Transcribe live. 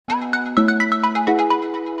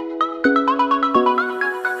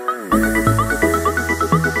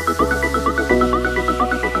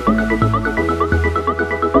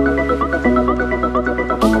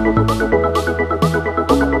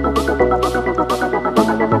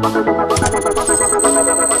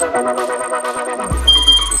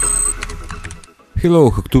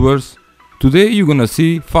Hello Hacktubers! Today you're gonna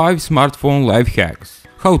see 5 smartphone life hacks.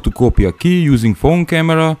 How to copy a key using phone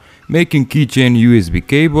camera, making keychain USB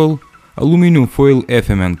cable, aluminum foil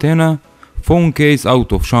FM antenna, phone case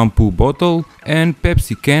out of shampoo bottle and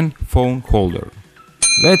Pepsi can phone holder.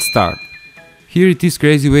 Let's start! Here it is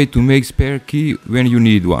crazy way to make spare key when you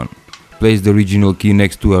need one. Place the original key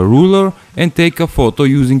next to a ruler and take a photo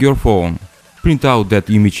using your phone. Print out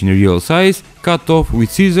that image in real size, cut off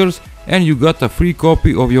with scissors and you got a free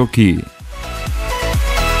copy of your key.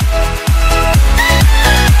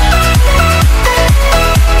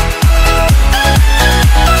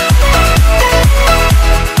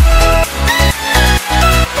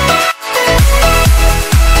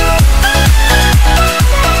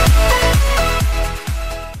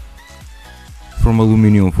 From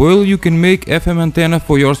aluminum foil you can make FM antenna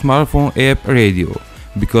for your smartphone app radio,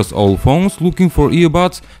 because all phones looking for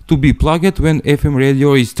earbuds to be plugged when FM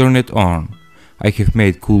radio is turned on. I have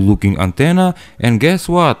made cool looking antenna and guess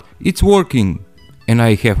what? It's working! And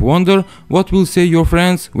I have wondered what will say your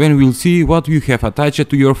friends when will see what you have attached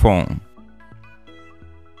to your phone.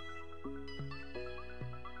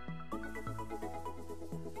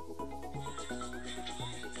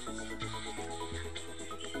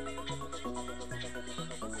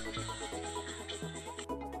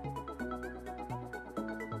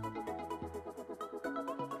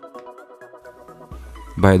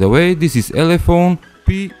 By the way, this is Elephone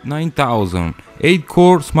P9000,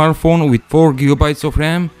 8-core smartphone with 4GB of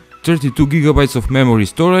RAM, 32GB of memory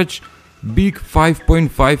storage, big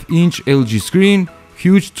 5.5-inch LG screen,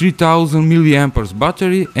 huge 3000 mAh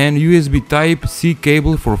battery and USB Type-C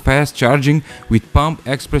cable for fast charging with Pump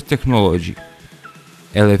Express technology.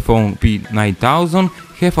 Elephone P9000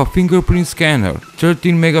 have a fingerprint scanner,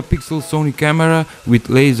 13-megapixel Sony camera with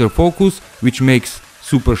laser focus which makes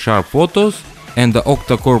super sharp photos, and the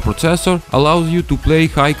octa-core processor allows you to play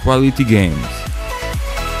high-quality games.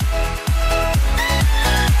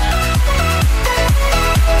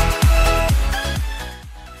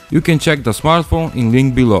 You can check the smartphone in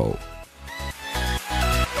link below.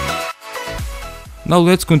 Now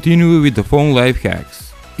let's continue with the phone life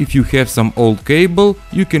hacks. If you have some old cable,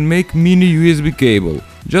 you can make mini USB cable.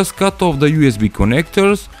 Just cut off the USB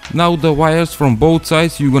connectors. Now the wires from both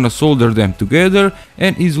sides you're gonna solder them together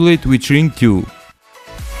and isolate with shrink tube.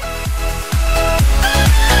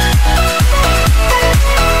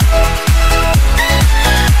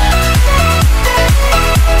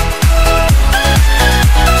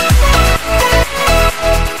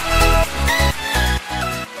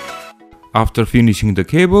 After finishing the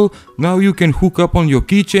cable, now you can hook up on your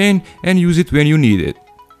keychain and use it when you need it.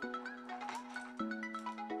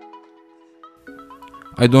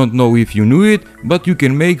 I don't know if you knew it, but you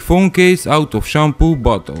can make phone case out of shampoo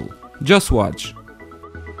bottle. Just watch.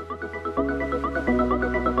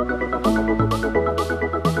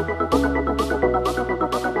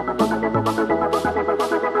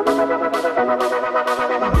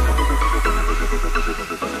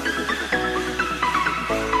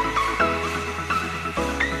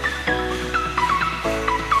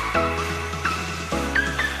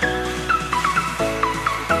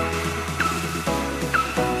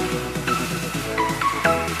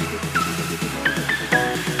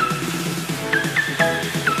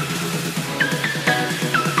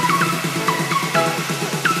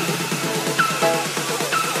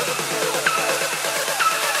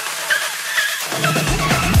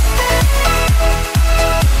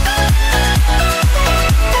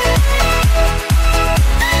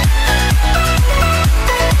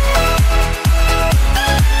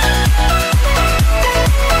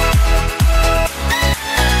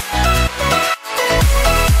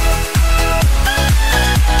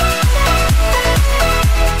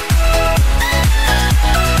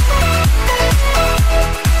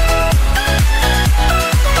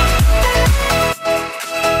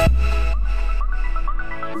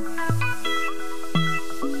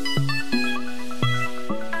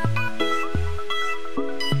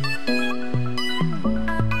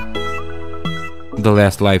 The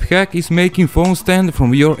last life hack is making phone stand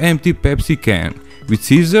from your empty Pepsi can. With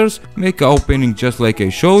scissors, make a opening just like I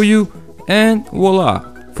show you and voila!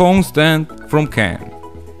 Phone stand from can.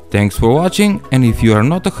 Thanks for watching, and if you are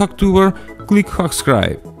not a Hacktuber, click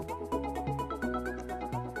subscribe.